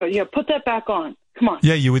Yeah, put that back on. Come on.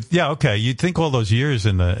 Yeah, you would. Yeah, okay. You'd think all those years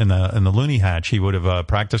in the loony hatch, he would have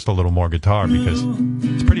practiced a little more guitar because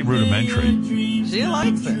it's pretty rudimentary. She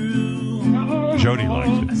likes it. Jody likes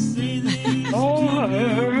it.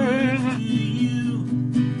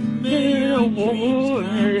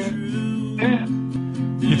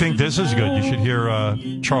 You think this is good? You should hear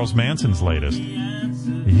Charles Manson's latest.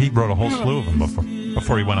 He wrote a whole slew of them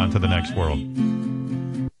before he went on to the next world.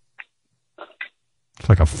 It's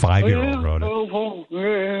like a 5-year-old wrote it.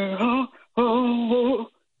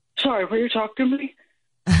 Sorry, were you talking to me?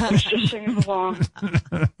 I was just singing along.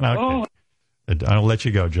 Okay. I'll let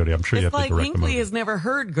you go, Jody. I'm sure you have to direct the movie. It's like Hinckley has never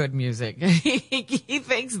heard good music. He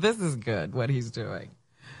thinks this is good, what he's doing.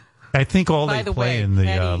 I think all they play in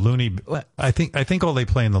the loony. I think all they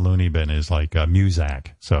play in the loony bin is like Muzak.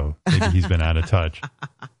 So maybe he's been out of touch.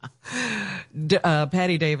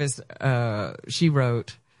 Patty Davis, she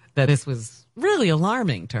wrote that this was really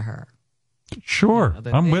alarming to her. Sure,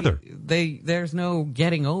 I'm with her. There's no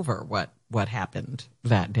getting over what happened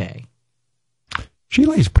that day. She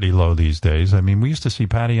lays pretty low these days. I mean, we used to see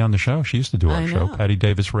Patty on the show. She used to do our show, Patty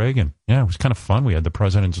Davis Reagan. Yeah, it was kind of fun. We had the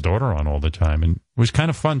president's daughter on all the time. And it was kind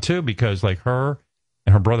of fun, too, because like her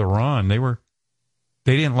and her brother Ron, they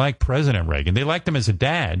didn't like President Reagan. They liked him as a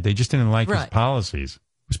dad. They just didn't like his policies.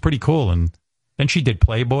 It was pretty cool. And then she did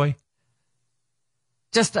Playboy.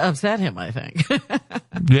 Just to upset him, I think.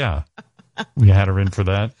 Yeah. We had her in for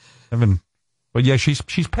that. But yeah, she's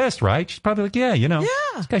pissed, right? She's probably like,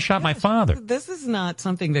 this guy shot my father. This is not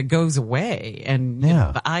something that goes away. And you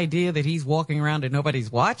know, the idea that he's walking around and nobody's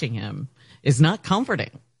watching him is not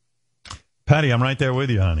comforting. Patty, I'm right there with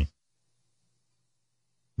you, honey.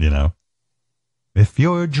 If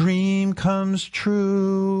your dream comes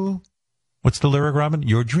true. What's the lyric, Robin?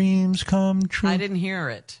 Your dreams come true. I didn't hear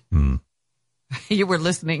it. You were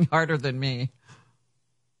listening harder than me.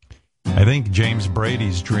 I think James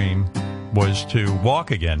Brady's dream was to walk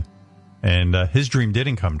again, and his dream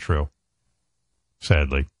didn't come true,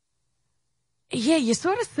 sadly. Yeah, you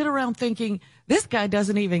sort of sit around thinking, this guy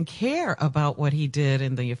doesn't even care about what he did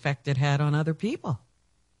and the effect it had on other people.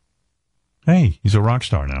 Hey, he's a rock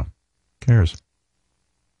star now. Who cares?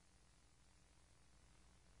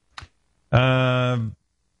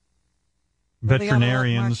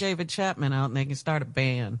 Veterinarians. Mark David Chapman out and they can start a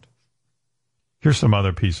band. Here's some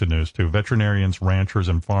other piece of news, too. Veterinarians, ranchers,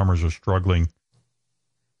 and farmers are struggling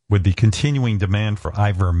with the continuing demand for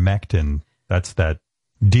ivermectin. That's that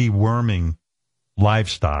deworming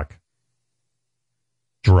livestock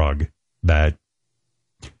drug that,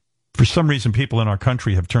 for some reason, people in our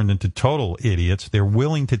country have turned into total idiots. They're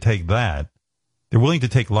willing to take that. They're willing to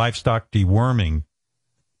take livestock deworming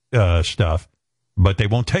stuff, but they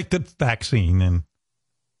won't take the vaccine. And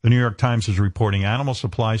the New York Times is reporting animal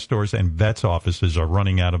supply stores and vets' offices are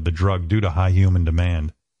running out of the drug due to high human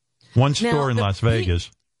demand. One store in Las Vegas.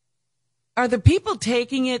 Are the people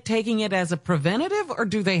taking it as a preventative, or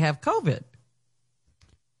do they have COVID?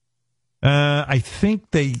 I think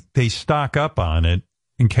they stock up on it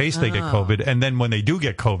in case they get COVID, and then when they do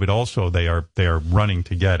get COVID, also they are running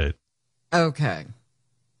to get it. Okay.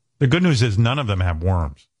 The good news is none of them have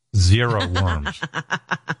worms. 0 worms.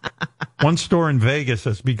 One store in Vegas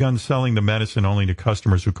has begun selling the medicine only to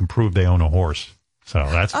customers who can prove they own a horse. So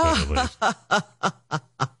that's good at least.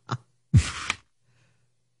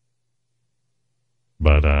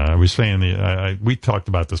 But I was saying, we talked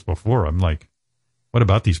about this before. I'm like, what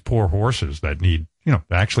about these poor horses that need,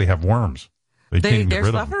 actually have worms?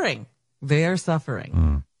 They're suffering. They are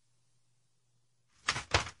suffering.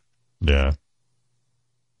 Yeah.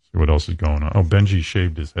 See what else is going on. Oh, Benji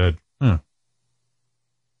shaved his head.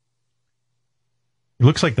 He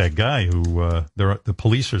looks like that guy who the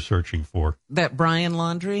police are searching for. That Brian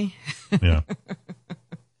Laundrie? Yeah.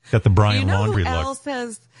 Got the Brian Laundrie look. Who else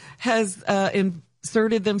has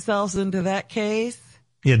inserted themselves into that case?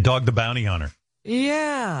 Yeah, Dog the Bounty Hunter.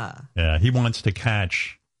 Yeah. Yeah, he wants to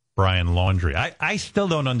catch Brian Laundrie. I still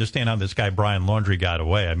don't understand how this guy Brian Laundrie got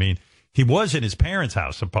away. I mean, he was in his parents'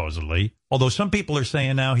 house, supposedly. Although some people are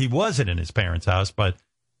saying now he wasn't in his parents' house, but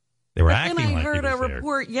they were acting like he was there. And I heard a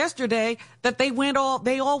report yesterday that they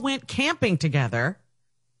all went camping together,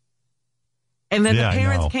 and then the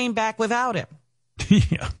parents came back without him.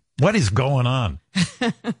 Yeah. What is going on?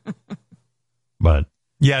 But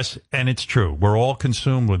yes, and it's true. We're all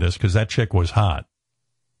consumed with this because that chick was hot.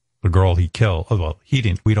 The girl he killed. Well, he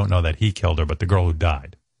didn't. We don't know that he killed her, but the girl who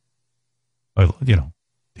died.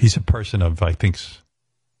 He's a person of, I think,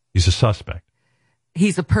 he's a suspect.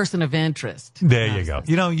 He's a person of interest. There you go.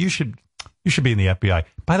 You should be in the FBI.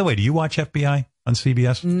 By the way, do you watch FBI on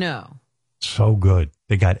CBS? No. So good.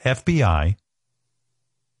 They got FBI,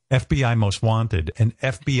 FBI Most Wanted, and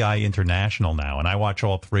FBI International now, and I watch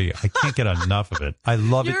all three. I can't get enough of it. I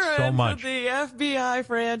love it so much. The FBI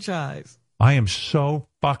franchise. I am so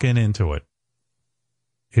fucking into it.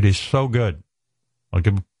 It is so good. I'll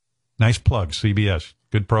give nice plug, CBS.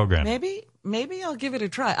 Good program. Maybe I'll give it a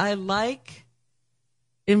try. I like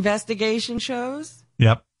investigation shows.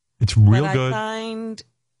 Yep. It's real but good. I find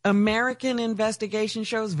American investigation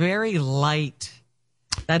shows very light.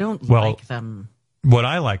 I don't like them. What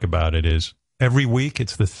I like about it is every week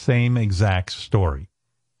it's the same exact story.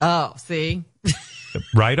 Oh, see?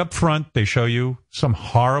 Right up front, they show you some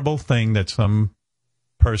horrible thing that some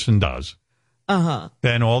person does. Uh-huh.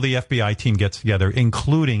 Then all the FBI team gets together,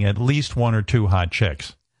 including at least one or two hot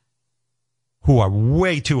chicks who are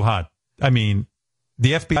way too hot. I mean,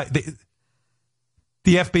 the FBI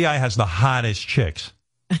has the hottest chicks.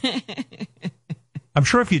 I'm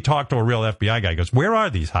sure if you talk to a real FBI guy, he goes, where are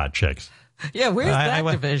these hot chicks? Yeah, where's that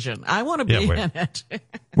division? I want to be in it.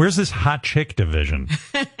 Where's this hot chick division?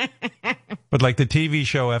 But like the TV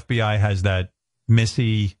show FBI has that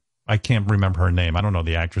Missy, I can't remember her name. I don't know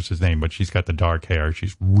the actress's name, but she's got the dark hair.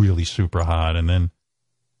 She's really super hot. And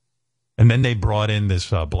then they brought in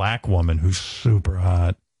this black woman who's super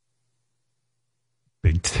hot.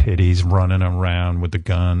 Big titties running around with the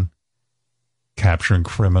gun, capturing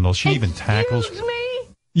criminals. She even tackles. Excuse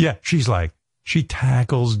me? Yeah, she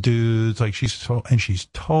tackles dudes. Like she's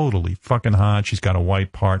totally fucking hot. She's got a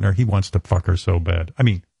white partner. He wants to fuck her so bad. I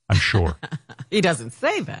mean, I'm sure. He doesn't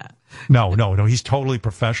say that. No. He's totally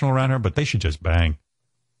professional around her, but they should just bang.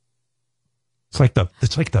 It's like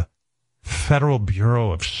the Federal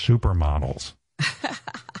Bureau of Supermodels.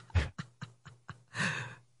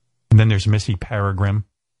 And then there's Missy Peregrine.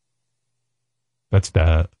 That's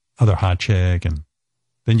the other hot chick. And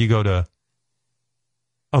then you go to,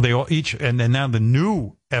 they all each, and then now the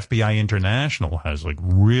new FBI International has like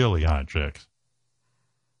really hot chicks.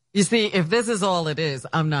 You see, if this is all it is,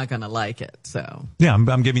 I'm not going to like it. So yeah,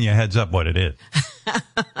 I'm giving you a heads up what it is.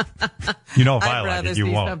 You know, if I like it, you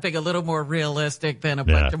won't. I'd rather see something a little more realistic than a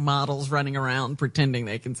bunch of models running around pretending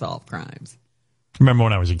they can solve crimes. Remember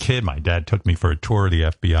when I was a kid, my dad took me for a tour of the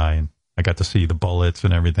FBI, and I got to see the bullets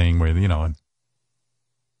and everything. Where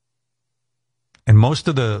and most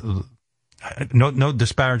of the no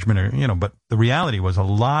disparagement, or but the reality was a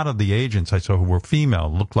lot of the agents I saw who were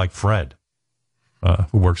female looked like Fred.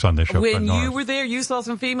 Who works on this show. When you were there, you saw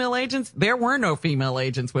some female agents? There were no female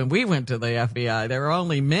agents when we went to the FBI. There were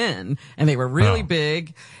only men, and they were really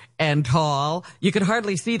big and tall. You could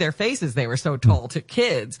hardly see their faces. They were so tall to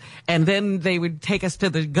kids. And then they would take us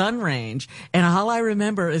to the gun range, and all I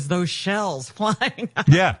remember is those shells flying out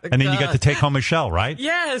and then you got to take home a shell, right?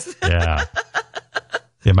 Yes. Yeah.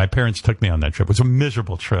 Yeah, my parents took me on that trip. It was a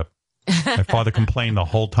miserable trip. My father complained the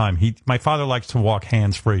whole time. My father likes to walk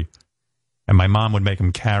hands-free. And my mom would make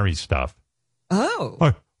him carry stuff. Oh.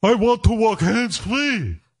 I want to walk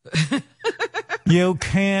hands-free. You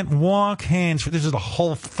can't walk hands-free. This is the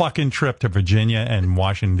whole fucking trip to Virginia and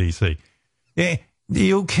Washington, D.C.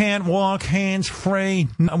 You can't walk hands-free.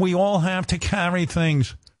 We all have to carry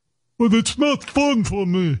things. But it's not fun for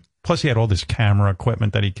me. Plus, he had all this camera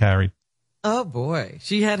equipment that he carried. Oh, boy.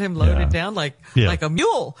 She had him loaded down like a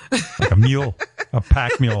mule. Like a mule. A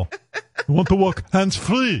pack mule. I want to walk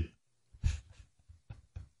hands-free.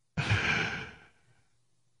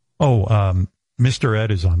 Mr.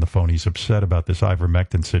 Ed is on the phone. He's upset about this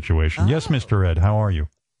ivermectin situation. Yes, Mr. Ed, how are you?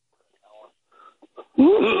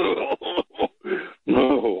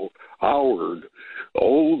 No, Howard.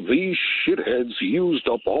 Oh, these shitheads used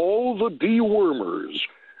up all the dewormers.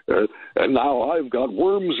 And now I've got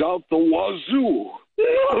worms out the wazoo.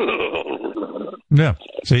 Yeah.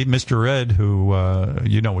 See, Mr. Ed, who,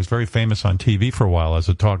 was very famous on TV for a while as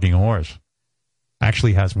a talking horse,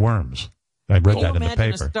 actually has worms. I read that in the paper.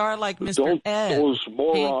 Imagine a star like Mr. Ed those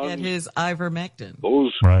morons, can't get his ivermectin.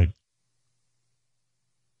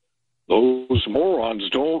 Those morons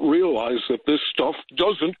don't realize that this stuff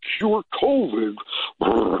doesn't cure COVID.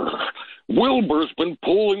 Wilbur's been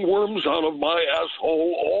pulling worms out of my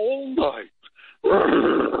asshole all night.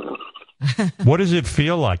 What does it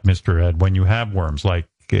feel like, Mr. Ed, when you have worms? Like,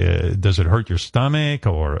 does it hurt your stomach?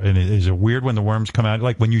 And is it weird when the worms come out?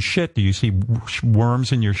 Like when you shit, do you see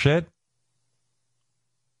worms in your shit?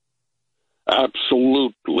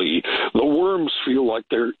 Absolutely. The worms feel like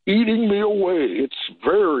they're eating me away. It's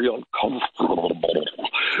very uncomfortable.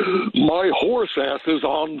 My horse ass is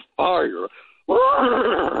on fire.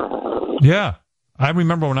 Yeah. I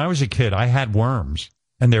remember when I was a kid, I had worms,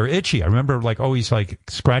 and they're itchy. I remember always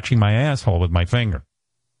scratching my asshole with my finger.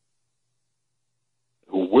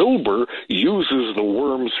 Wilbur neighbor uses the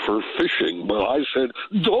worms for fishing, but I said,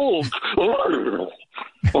 don't.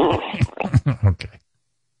 Okay.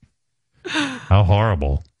 How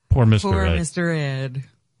horrible. Poor Mr. Poor Ed. Mr. Ed.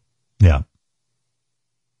 Yeah.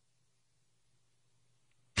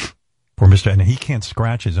 Poor Mr. And he can't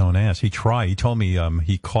scratch his own ass. He tried. He told me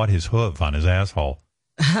he caught his hoof on his asshole.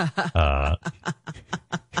 Because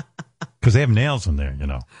they have nails in there, you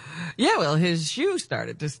know. Yeah, well, his shoe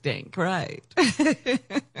started to stink, right?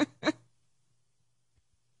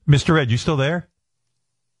 Mr. Ed, you still there?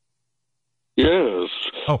 Yes.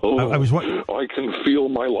 Oh, I was. I can feel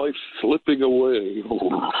my life slipping away.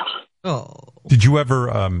 Oh. Did you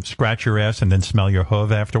ever scratch your ass and then smell your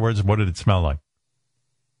hoof afterwards? What did it smell like?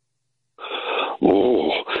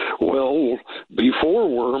 Oh, well, before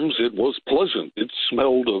worms, it was pleasant. It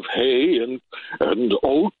smelled of hay and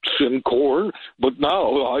oats and corn, but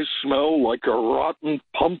now I smell like a rotten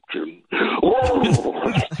pumpkin.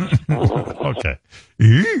 Okay.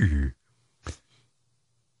 Ew.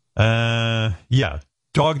 Yeah.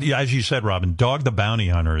 Dog, as you said, Robin, Dog the Bounty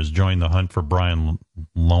Hunter has joined the hunt for Brian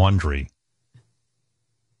Laundrie.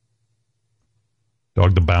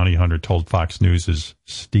 Dog the Bounty Hunter told Fox News'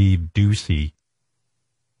 Steve Doocy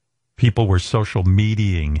people were social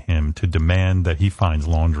mediating him to demand that he finds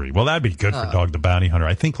Laundrie. Well, that'd be good for Dog the Bounty Hunter.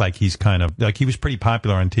 I think like he's kind of like he was pretty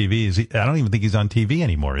popular on TV. I don't even think he's on TV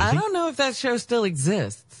anymore, is he? I don't know if that show still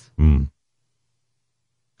exists.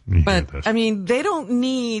 But, I mean, they don't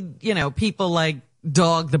need, people like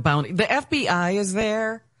Dog the Bounty. The FBI is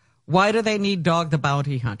there. Why do they need Dog the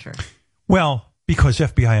Bounty Hunter? Well, because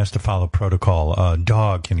FBI has to follow protocol.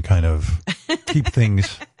 Dog can kind of keep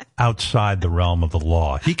things outside the realm of the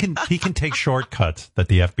law. He can take shortcuts that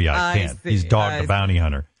the FBI can't. He's Dog the Bounty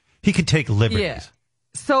Hunter. He can take liberties. Yeah.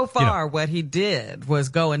 So far, what he did was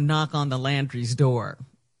go and knock on the Landry's door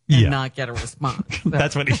and not get a response.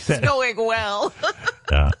 That's what he said. It's going well.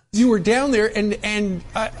 Yeah. You were down there, and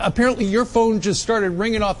apparently your phone just started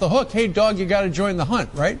ringing off the hook. Hey, Dog, you got to join the hunt,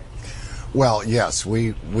 right? Well, yes,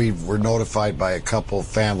 we were notified by a couple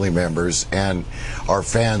family members, and our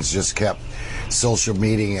fans just kept social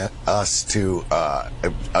media us to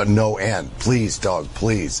a no end. Please, Dog,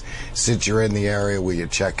 please. Since you're in the area, will you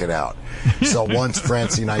check it out? So once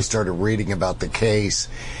Francie and I started reading about the case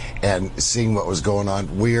and seeing what was going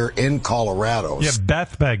on, we're in Colorado. Yeah,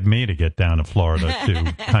 Beth begged me to get down to Florida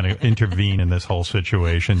to kind of intervene in this whole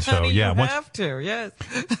situation. So, you have to, yes.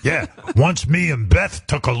 Yeah, once me and Beth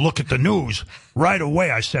took a look at the news, right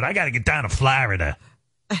away I said, I got to get down to Florida.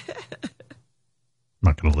 I'm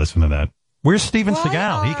not going to listen to that. Where's Steven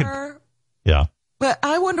Seagal? He could. Yeah. But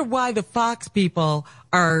I wonder why the Fox people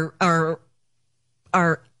are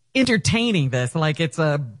entertaining this like it's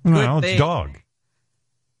a good it's thing. Dog.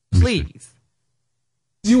 Please.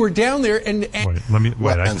 You were down there, and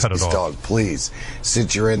wait, I cut it off. Dog, please.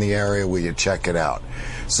 Since you're in the area, will you check it out?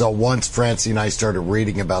 So once Francie and I started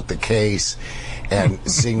reading about the case and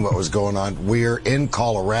seeing what was going on, we're in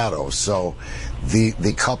Colorado. So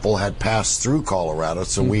the couple had passed through Colorado,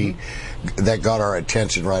 so that got our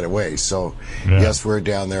attention right away. So yes, we're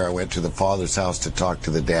down there. I went to the father's house to talk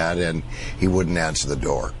to the dad, and he wouldn't answer the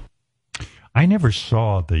door. I never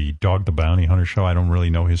saw the Dog the Bounty Hunter show. I don't really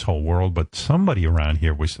know his whole world, but somebody around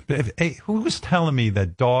here who was telling me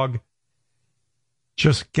that Dog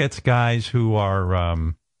just gets guys who are,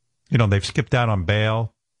 they've skipped out on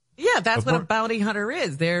bail. Yeah, that's what a bounty hunter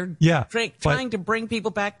is. They're trying to bring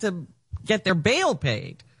people back to get their bail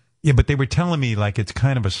paid. Yeah, but they were telling me like it's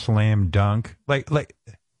kind of a slam dunk. Like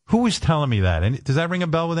who was telling me that? And does that ring a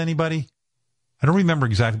bell with anybody? I don't remember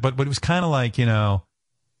exactly, but it was kind of like,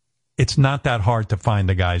 it's not that hard to find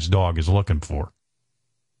the guy's Dog is looking for.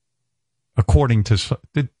 According to...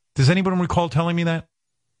 Does anyone recall telling me that?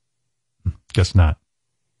 Guess not.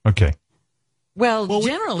 Okay. Well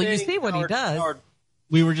generally, you see what he does.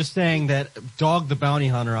 We were just saying that Dog the Bounty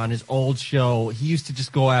Hunter on his old show, he used to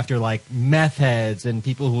just go after, like, meth heads and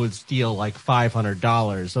people who would steal, like,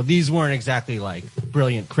 $500. So these weren't exactly, like,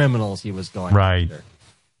 brilliant criminals he was going after.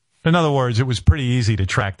 In other words, it was pretty easy to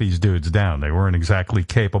track these dudes down. They weren't exactly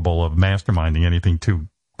capable of masterminding anything too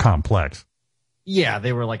complex. Yeah,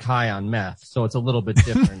 they were like high on meth, so it's a little bit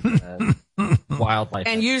different than wildlife.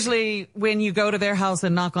 And usually when you go to their house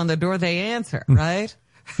and knock on the door, they answer, right?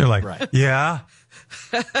 They're like, yeah.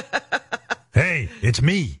 Hey, it's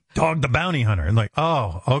me, Dog the Bounty Hunter. And like,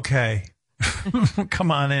 oh, okay.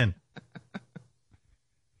 Come on in.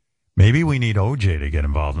 Maybe we need OJ to get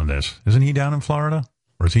involved in this. Isn't he down in Florida?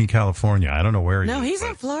 Or is he in California? I don't know where he is. No, he's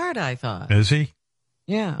in Florida, I thought. Is he?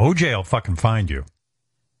 Yeah. OJ will fucking find you.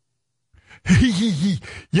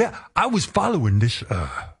 Yeah, I was following this,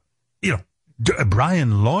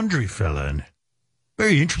 Brian Laundrie fella, and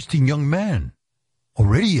very interesting young man.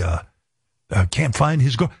 Already, can't find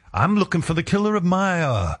his girl. I'm looking for the killer of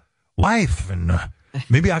my wife, and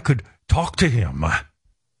maybe I could talk to him.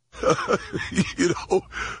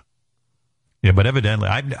 Yeah, but evidently,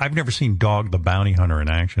 I've never seen Dog the Bounty Hunter in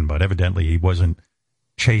action, but evidently he wasn't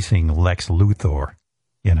chasing Lex Luthor.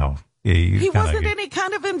 He wasn't any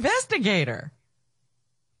kind of investigator.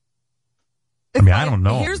 I mean, I don't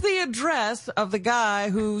know. Here's the address of the guy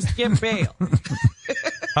who skipped bail.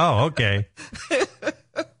 Oh, okay.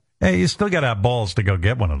 Hey, you still got to have balls to go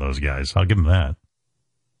get one of those guys. I'll give him that.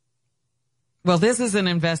 Well, this is an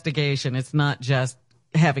investigation. It's not just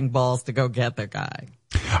having balls to go get the guy.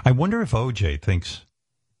 I wonder if OJ thinks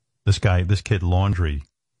this kid Laundrie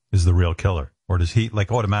is the real killer. Or does he,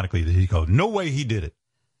 automatically, does he go, no way he did it?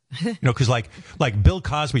 Because like Bill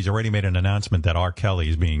Cosby's already made an announcement that R. Kelly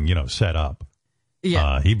is being, set up.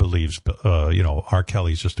 Yeah. He believes, R.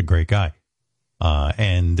 Kelly's just a great guy.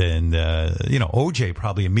 And then, OJ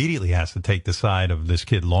probably immediately has to take the side of this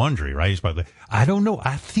kid Laundrie, right? He's probably, I don't know.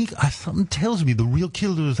 I think something tells me the real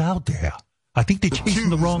killer is out there. I think they're chasing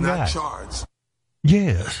the wrong guy. Charged.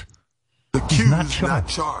 Yes. The accused not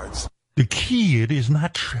charged. The kid is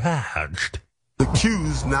not charged. The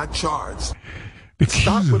accused not charged.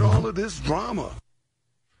 Stop with all of this drama.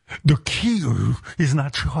 The accused is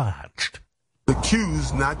not charged. The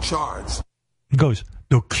accused not charged. He goes,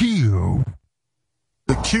 the accused.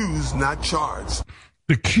 The accused not charged.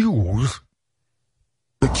 The accused.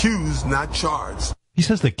 The accused not charged. He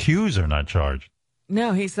says the accused are not charged.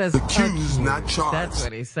 No, he says accused not charged. That's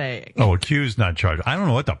what he's saying. Oh, accused not charged. I don't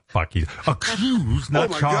know what the fuck he's... Accused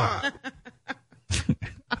not charged.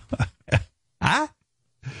 Huh?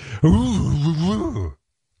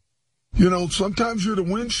 Sometimes you're the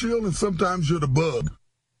windshield and sometimes you're the bug.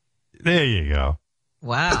 There you go.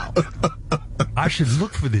 Wow. I should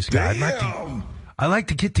look for this guy. I'd like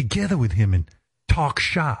to get together with him and talk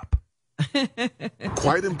shop.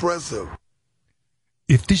 Quite impressive.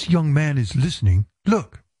 If this young man is listening,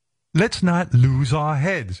 look, let's not lose our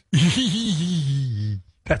heads.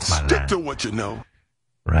 That's my line. Stick to what you know.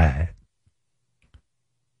 Right.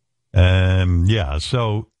 Yeah,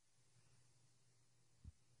 so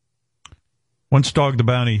once Dog the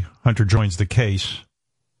Bounty Hunter joins the case,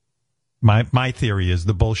 my theory is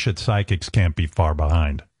the bullshit psychics can't be far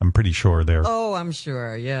behind. I'm pretty sure they're... Oh, I'm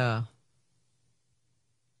sure, yeah.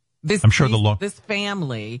 This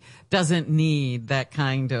family doesn't need that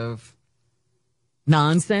kind of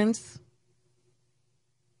nonsense.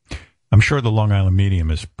 I'm sure the Long Island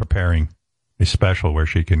Medium is preparing a special where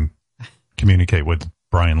she can communicate with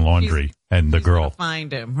Brian Laundrie and the girl.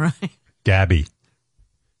 Find him, right? Gabby.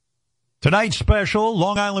 Tonight's special,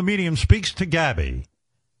 Long Island Medium speaks to Gabby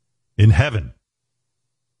in heaven.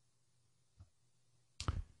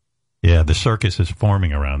 Yeah, the circus is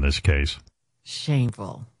forming around this case.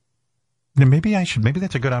 Shameful. Maybe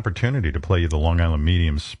that's a good opportunity to play you the Long Island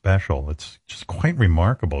Medium special. It's just quite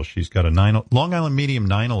remarkable. She's got a Long Island Medium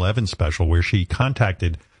 9/11 special where she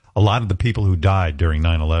contacted a lot of the people who died during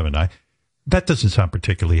 9/11. That doesn't sound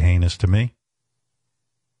particularly heinous to me.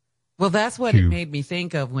 Well, that's what it made me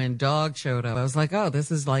think of when Dog showed up. I was like, oh,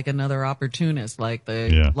 this is like another opportunist, like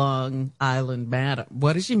the Long Island Madam.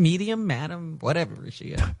 What is she? Medium? Madam? Whatever is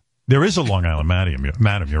she? There is a Long Island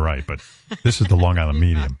Madam, you're right, but this is the Long Island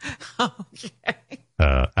Medium. Okay.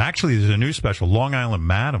 Actually, there's a new special. Long Island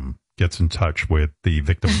Madam gets in touch with the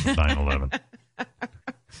victims of 9/11.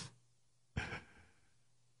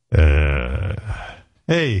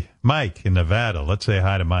 Hey, Mike in Nevada. Let's say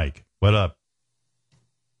hi to Mike. What up?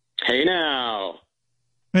 Hey now.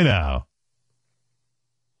 Hey now.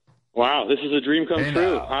 Wow, this is a dream come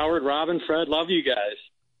true. Howard, Robin, Fred, love you guys.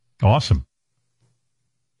 Awesome.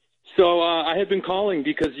 So I had been calling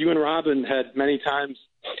because you and Robin had many times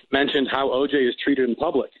mentioned how OJ is treated in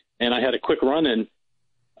public, and I had a quick run-in.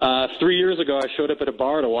 3 years ago, I showed up at a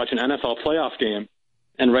bar to watch an NFL playoff game,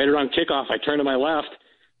 and right around kickoff, I turned to my left,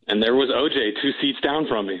 and there was OJ 2 seats down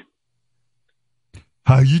from me.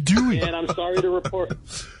 How you doing? And I'm sorry to report.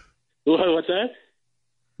 What's that?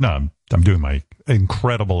 No, I'm doing my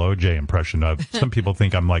incredible OJ impression of. Some people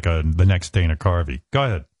think I'm like the next Dana Carvey. Go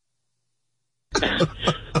ahead.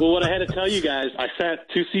 Well, what I had to tell you guys, I sat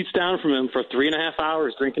 2 seats down from him for 3.5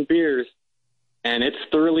 hours drinking beers, and it's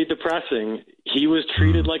thoroughly depressing. He was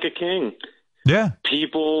treated like a king. Yeah.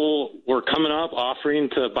 People were coming up, offering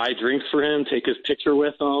to buy drinks for him, take his picture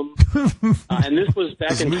with them. And this was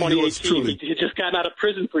back in 2018. He had just gotten out of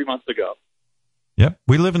prison 3 months ago. Yep.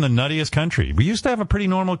 We live in the nuttiest country. We used to have a pretty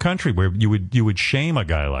normal country where you would shame a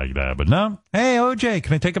guy like that. But no. Hey, OJ,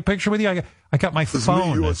 can I take a picture with you? I got my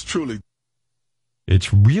phone. Yours truly.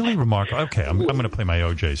 It's really remarkable. Okay, I'm going to play my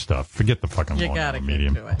OJ stuff. Forget the fucking You long gotta hour get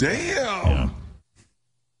medium. to it. Damn. Yeah.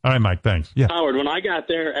 All right, Mike, thanks. Yeah. Howard, when I got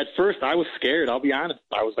there, at first I was scared. I'll be honest.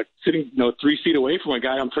 I was like sitting, 3 feet away from a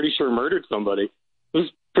guy I'm pretty sure murdered somebody. It was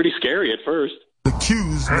pretty scary at first.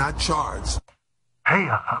 Accused, not charged. Hey,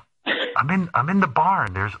 I'm in the bar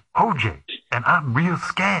and there's OJ, and I'm real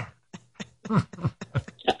scared.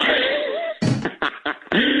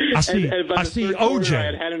 I see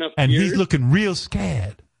OJ, and he's looking real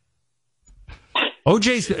scared.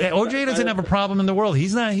 OJ doesn't have a problem in the world.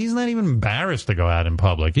 He's not even embarrassed to go out in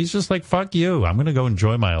public. He's just like, fuck you. I'm going to go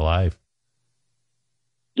enjoy my life.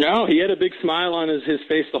 No, he had a big smile on his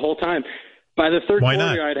face the whole time. By the third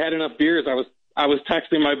quarter, I'd had enough beers. I was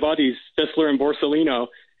texting my buddies, Fissler and Borsellino,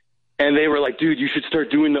 and they were like, dude, you should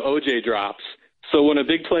start doing the OJ drops. So when a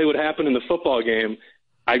big play would happen in the football game,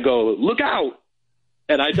 I'd go, look out.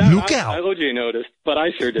 And I OJ noticed, but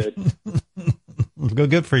I sure did.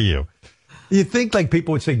 Good for you. You'd think like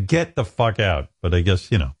people would say, get the fuck out. But I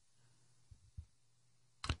guess, Yeah,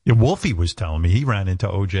 Wolfie was telling me he ran into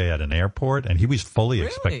OJ at an airport and he was fully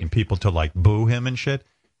expecting people to like boo him and shit.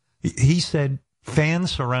 He said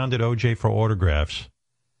fans surrounded OJ for autographs.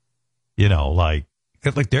 Like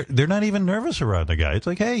they're not even nervous around the guy. It's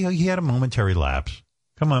like, hey, he had a momentary lapse.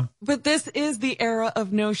 Come on. But this is the era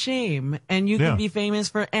of no shame, and you can be famous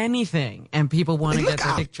for anything, and people want to get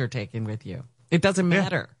their picture taken with you. It doesn't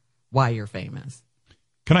matter why you're famous.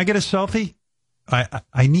 Can I get a selfie?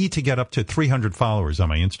 I need to get up to 300 followers on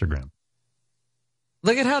my Instagram.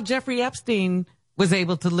 Look at how Jeffrey Epstein was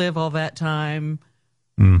able to live all that time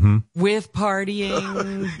with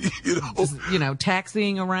partying,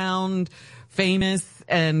 taxiing around famous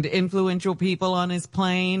and influential people on his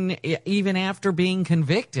plane, even after being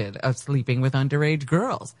convicted of sleeping with underage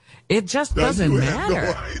girls. It just doesn't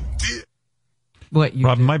matter. What you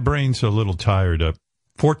Rob, do. my brain's a little tired.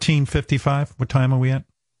 14:55. What time are we at?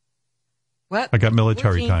 What? I got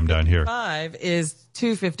military time down here. 5 is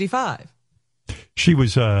 2:55. She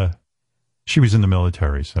was in the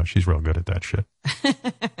military, so she's real good at that shit.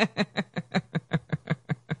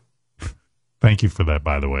 Thank you for that,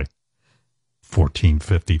 by the way.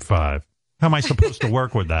 14:55. How am I supposed to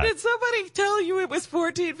work with that? Did somebody tell you it was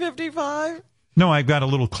 14:55? No, I've got a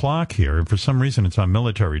little clock here, and for some reason it's on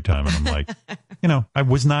military time, and I'm like, I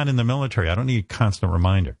was not in the military. I don't need a constant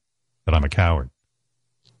reminder that I'm a coward.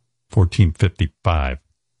 14:55.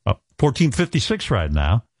 14:56 right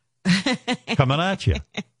now. Coming at you.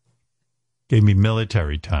 Gave me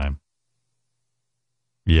military time.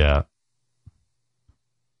 Yeah.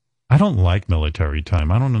 I don't like military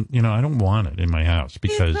time. I don't want it in my house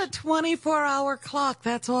because it's a 24-hour clock.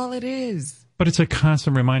 That's all it is. But it's a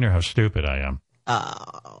constant reminder how stupid I am.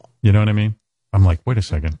 Oh. You know what I mean? I'm like, wait a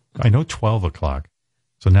second. I know 12 o'clock.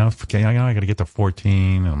 So now I got to get to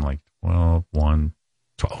 14. I'm like, 12, 1,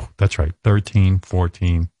 12. That's right. 13,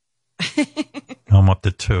 14. I'm up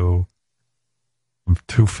to 2. I'm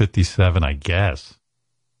 2:57, I guess.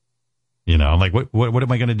 I'm like, what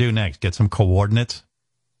am I going to do next? Get some coordinates?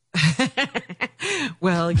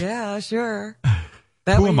 Well, yeah, sure.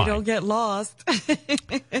 That way you don't get lost.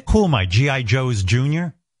 Who am I, G.I. Joe's Jr.?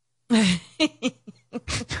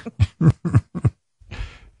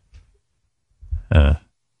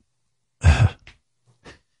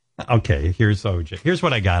 Okay, here's OJ. Here's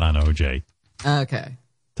what I got on OJ. Okay.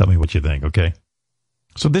 Tell me what you think, okay?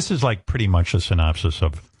 So this is like pretty much a synopsis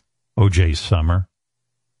of OJ's summer.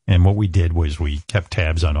 And what we did was we kept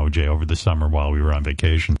tabs on OJ over the summer while we were on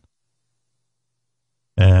vacation.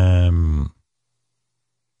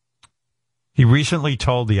 He recently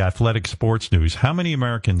told the Athletic Sports News, how many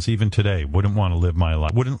Americans even today wouldn't want to live my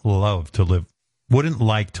life, wouldn't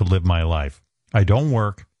like to live my life? I don't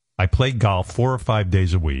work. I play golf 4 or 5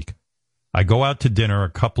 days a week. I go out to dinner a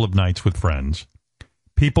couple of nights with friends.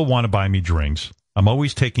 People want to buy me drinks. I'm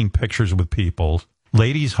always taking pictures with people.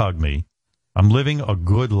 Ladies hug me. I'm living a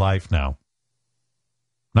good life now.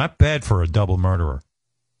 Not bad for a double murderer.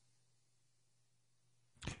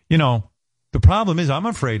 The problem is I'm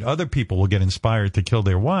afraid other people will get inspired to kill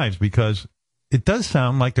their wives because it does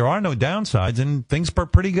sound like there are no downsides and things are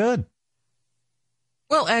pretty good.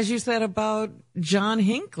 Well, as you said about John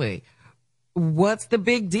Hinckley, what's the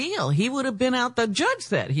big deal? He would have been out, the judge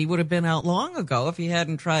said he would have been out long ago if he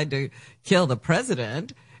hadn't tried to kill the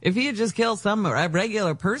president. If he had just killed a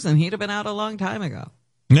regular person, he'd have been out a long time ago.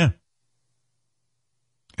 Yeah.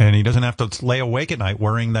 And he doesn't have to lay awake at night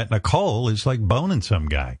worrying that Nicole is like boning some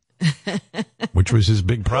guy, which was his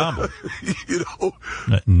big problem.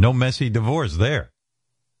 No messy divorce there.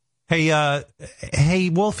 Hey,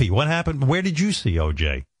 Wolfie, what happened? Where did you see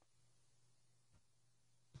OJ?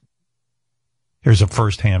 Here's a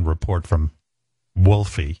first-hand report from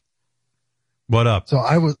Wolfie. What up? So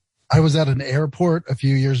I was at an airport a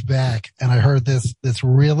few years back, and I heard this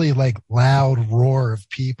really like loud roar of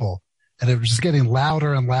people, and it was just getting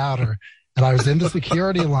louder and louder. And I was in the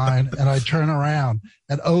security line, and I turn around,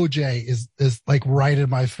 and OJ is like right in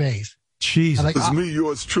my face. Jesus, like, it's me,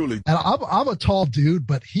 yours truly. And I'm a tall dude,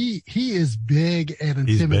 but he is big and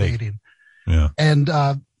intimidating. Yeah. And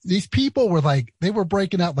these people were like, they were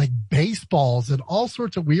breaking out like baseballs and all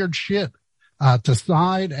sorts of weird shit to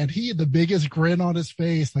sign. And he had the biggest grin on his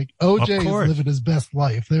face. Like OJ is living his best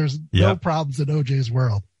life. There's no problems in OJ's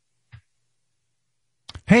world.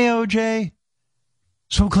 Hey, OJ.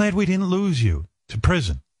 So glad we didn't lose you to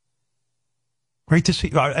prison. Great to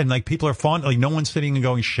see. And like people are fond, like no one's sitting and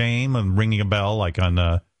going shame and ringing a bell like on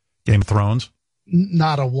Game of Thrones.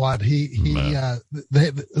 Not a one.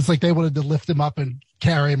 It's like they wanted to lift him up and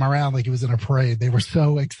carry him around like he was in a parade. They were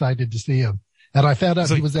so excited to see him. And I found out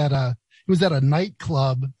he was at a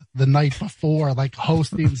nightclub the night before, like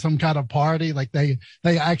hosting some kind of party. Like they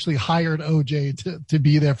actually hired OJ to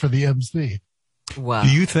be there for the MC. Wow. Do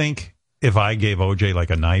you think if I gave OJ like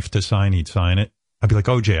a knife to sign, he'd sign it? I'd be like,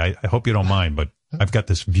 OJ, I hope you don't mind, but I've got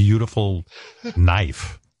this beautiful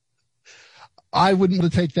knife. I wouldn't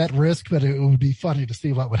want to take that risk, but it would be funny to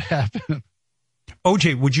see what would happen.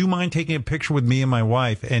 OJ, would you mind taking a picture with me and my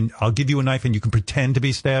wife, and I'll give you a knife and you can pretend to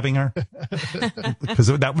be stabbing her? Because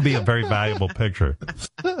that would be a very valuable picture.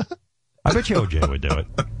 I bet you OJ would do it.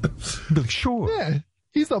 He'd be like, sure. Yeah,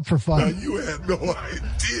 he's up for fun. You had no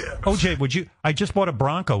idea. OJ, I just bought a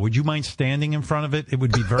Bronco. Would you mind standing in front of it? It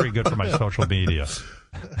would be very good for my social media.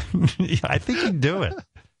 Yeah, I think he'd do it.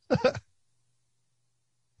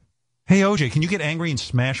 Hey, OJ, can you get angry and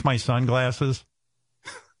smash my sunglasses?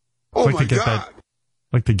 Oh, my God.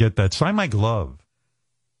 Like to get that. Sign my glove.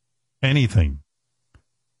 Anything.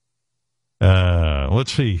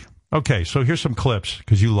 Let's see. Okay, so here's some clips,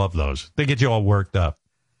 because you love those. They get you all worked up.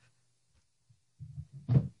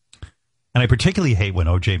 And I particularly hate when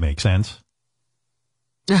OJ makes sense.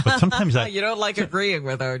 But sometimes You don't like agreeing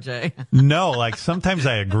with OJ. No, like sometimes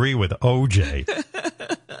I agree with OJ.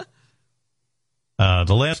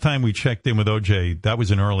 The last time we checked in with OJ, that was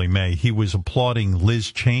in early May, he was applauding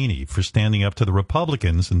Liz Cheney for standing up to the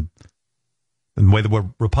Republicans and the way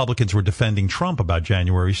the Republicans were defending Trump about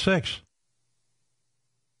January 6th.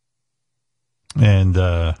 And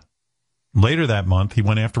later that month, he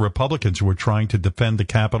went after Republicans who were trying to defend the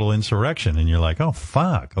Capitol insurrection. And you're like, oh,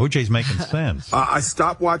 fuck, OJ's making sense. I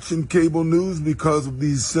stopped watching cable news because of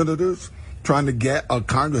these senators trying to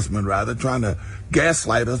congressmen trying to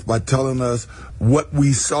gaslight us by telling us what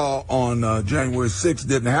we saw on January 6th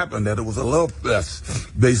didn't happen, that it was a love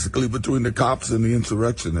fest, basically, between the cops and the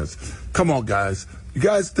insurrectionists. Come on, guys. You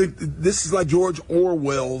guys think this is like George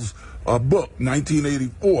Orwell's book,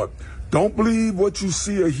 1984. Don't believe what you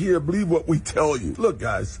see or hear. Believe what we tell you. Look,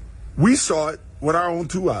 guys, we saw it with our own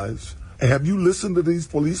two eyes. Have you listened to these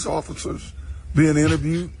police officers being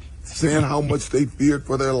interviewed, saying how much they feared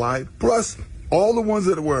for their life? Plus, all the ones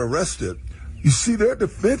that were arrested, you see, their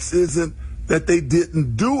defense isn't that they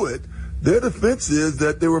didn't do it. Their defense is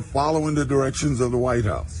that they were following the directions of the White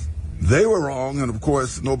House. They were wrong, and of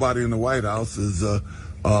course, nobody in the White House is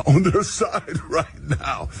on their side right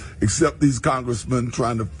now, except these congressmen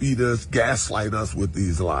trying to feed us, gaslight us with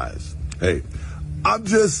these lies. Hey, I'm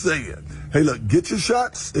just saying. Hey, look, get your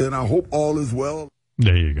shots, and I hope all is well.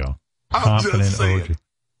 There you go. Confident OJ.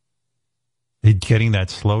 He's getting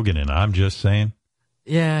that slogan in. I'm just saying.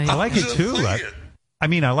 Yeah. I like it, too. I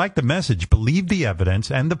mean, I like the message. Believe the evidence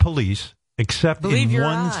and the police, except Believe in your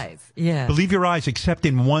one... eyes. Yeah. Believe your eyes, except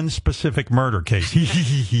in one specific murder case.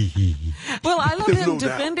 Well, I love him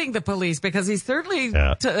defending the police because he certainly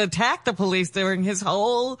attacked the police during his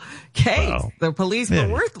whole case. Well, the police were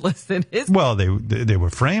worthless in his case. Well, they were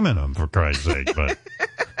framing him, for Christ's sake, but...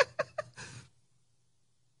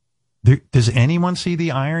 Does anyone see the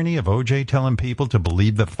irony of OJ telling people to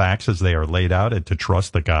believe the facts as they are laid out and to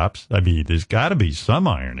trust the cops? I mean, there's got to be some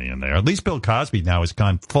irony in there. At least Bill Cosby now has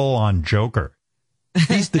gone full-on Joker.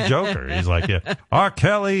 He's the Joker. He's like, yeah, R.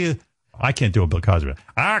 Kelly, I can't do a Bill Cosby.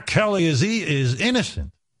 R. Kelly is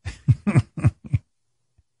innocent.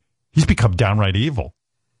 He's become downright evil.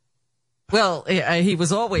 Well, he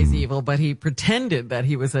was always evil, but he pretended that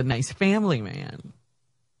he was a nice family man.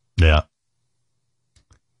 Yeah.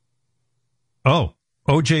 Oh,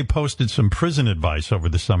 OJ posted some prison advice over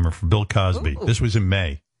the summer for Bill Cosby. Ooh. This was in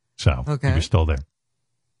May, so he was still there.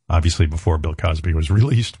 Obviously before Bill Cosby was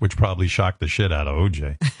released, which probably shocked the shit out of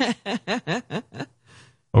OJ.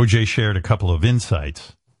 OJ shared a couple of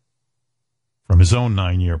insights from his own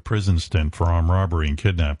 9-year prison stint for armed robbery and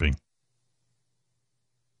kidnapping.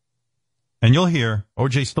 And you'll hear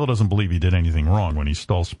O.J. still doesn't believe he did anything wrong when he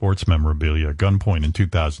stole sports memorabilia at gunpoint in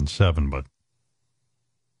 2007, but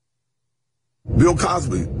Bill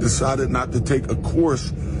Cosby decided not to take a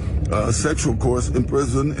course, a sexual course in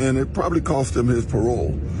prison, and it probably cost him his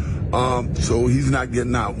parole. So he's not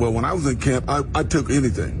getting out. Well, when I was in camp, I took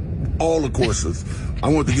anything, all the courses. I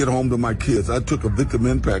wanted to get home to my kids. I took a victim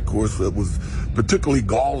impact course that was particularly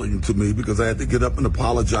galling to me because I had to get up and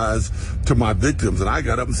apologize to my victims. And I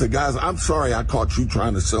got up and said, guys, I'm sorry I caught you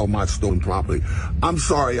trying to sell my stolen property. I'm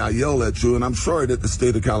sorry I yelled at you, and I'm sorry that the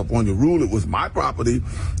state of California ruled it was my property,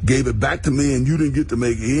 gave it back to me, and you didn't get to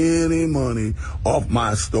make any money off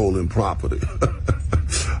my stolen property.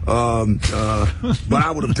 But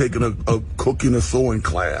I would have taken a cooking or sewing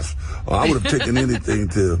class. I would have taken anything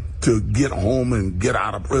to get home and get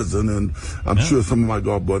out of prison. And I'm sure some of my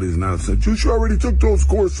golf buddies now said, you sure already took those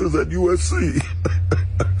courses at USC.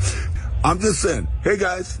 I'm just saying, hey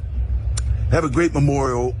guys, have a great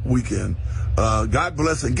Memorial weekend. God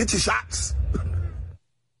bless and get your shots.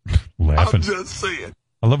 Laughing. I'm just saying.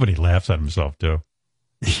 I love when he laughs at himself too.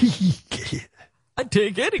 I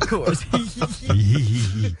take any course.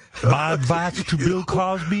 My advice to Bill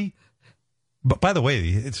Cosby. But by the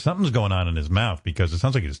way, something's going on in his mouth because it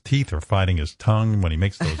sounds like his teeth are fighting his tongue when he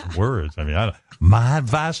makes those words. I mean, my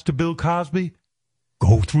advice to Bill Cosby,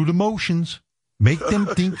 go through the motions. Make them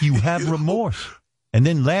think you have remorse. And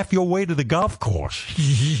then laugh your way to the golf course.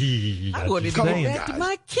 I wanted to go back to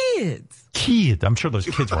my kids. Kids. I'm sure those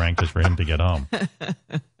kids were anxious for him to get home.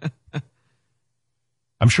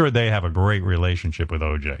 I'm sure they have a great relationship with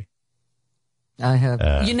OJ. I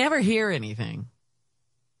have. You never hear anything.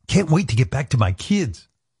 Can't wait to get back to my kids.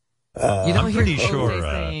 You don't I'm hear pretty OJ sure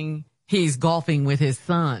saying he's golfing with his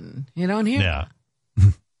son. You don't hear Yeah.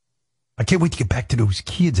 I can't wait to get back to those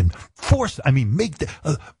kids and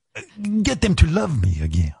get them to love me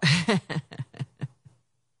again.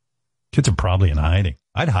 Kids are probably in hiding.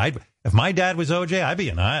 I'd hide. If my dad was OJ, I'd be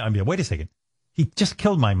in hiding. I'd be, wait a second. He just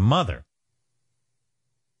killed my mother.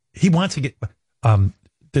 He wants to get...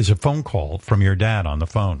 there's a phone call from your dad on the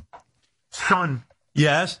phone. Son.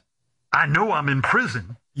 Yes? I know I'm in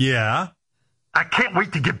prison. Yeah? I can't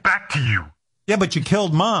wait to get back to you. Yeah, but you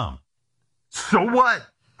killed Mom. So what?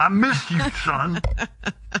 I miss you, son.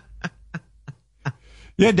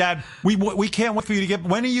 Yeah, Dad, we can't wait for you to get...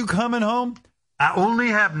 When are you coming home? I only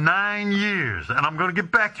have 9 years, and I'm going to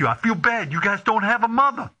get back to you. I feel bad. You guys don't have a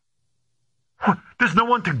mother. There's no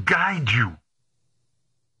one to guide you.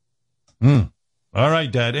 All right,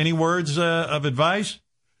 Dad. Any words of advice?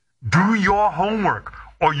 Do your homework,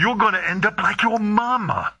 or you're going to end up like your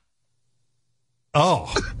mama.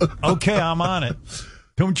 Oh, okay, I'm on it.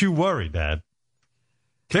 Don't you worry, Dad.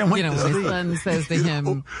 Can't wait when his son says to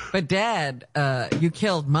him, but Dad, you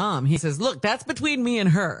killed Mom. He says, look, that's between me and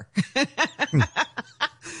her.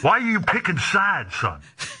 Why are you picking sides, son?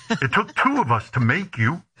 It took two of us to make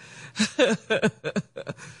you.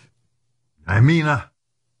 I mean,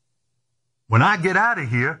 when I get out of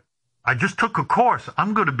here, I just took a course.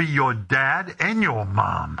 I'm going to be your dad and your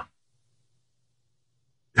mom.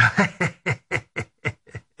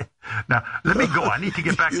 Now, let me go. I need to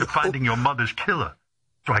get back to finding your mother's killer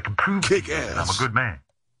so I can prove to you I'm a good man.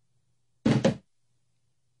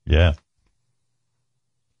 Yeah.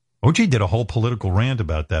 OJ did a whole political rant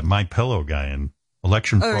about that My Pillow guy in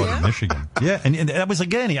election fraud in Michigan. Yeah, and that was,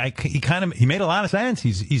 again, he made a lot of sense.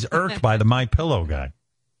 He's irked by the My Pillow guy.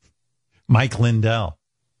 Mike Lindell.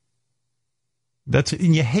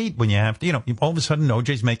 And you hate when you have to, all of a sudden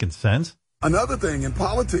OJ's making sense. Another thing in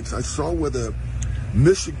politics, I saw where the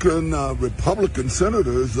Michigan Republican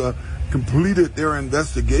senators completed their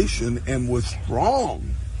investigation and was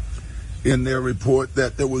strong in their report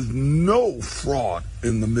that there was no fraud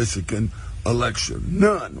in the Michigan election.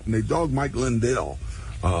 None. And they dogged Mike Lindell.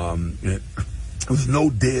 There was no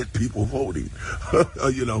dead people voting.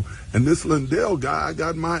 And this Lindell guy, I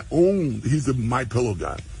got my own, he's a My Pillow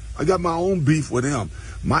guy. I got my own beef with him.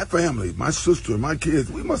 My family, my sister, my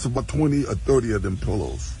kids, we must have about 20 or 30 of them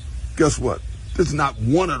pillows. Guess what? There's not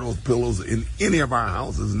one of those pillows in any of our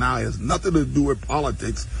houses now. It has nothing to do with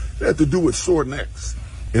politics. It has to do with sore necks.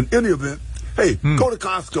 In any event, hey, go to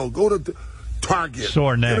Costco, go to Target.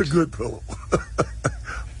 Sore necks. Get a good pillow.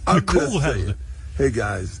 I'm just saying, hey,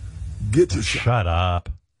 guys, get your shot. Shut up.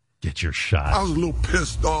 Get your shot. I was a little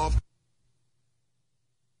pissed off.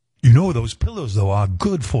 Those pillows, though, are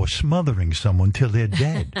good for smothering someone till they're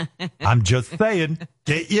dead. I'm just saying,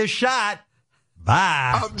 get your shot.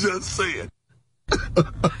 Bye. I'm just saying.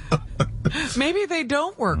 Maybe they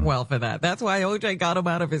don't work well for that. That's why OJ got him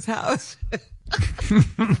out of his house.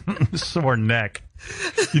 Sore neck.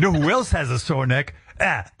 You know who else has a sore neck?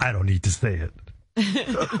 I don't need to say it.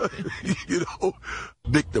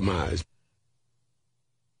 Victimized.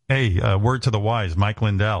 Hey, word to the wise, Mike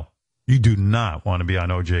Lindell. You do not want to be on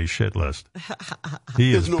OJ's shit list.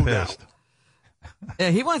 He is pissed. Yeah,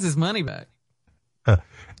 he wants his money back.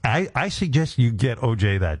 I suggest you get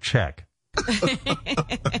OJ that check.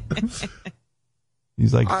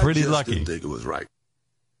 He's like pretty lucky. I didn't think it was right.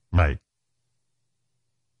 Right.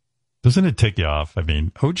 Doesn't it tick you off? I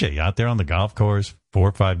mean, OJ out there on the golf course 4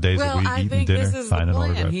 or 5 days a week, eating dinner, this is signing the plan.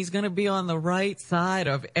 autographs. He's going to be on the right side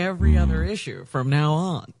of every other issue from now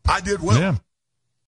on. I did well. Yeah.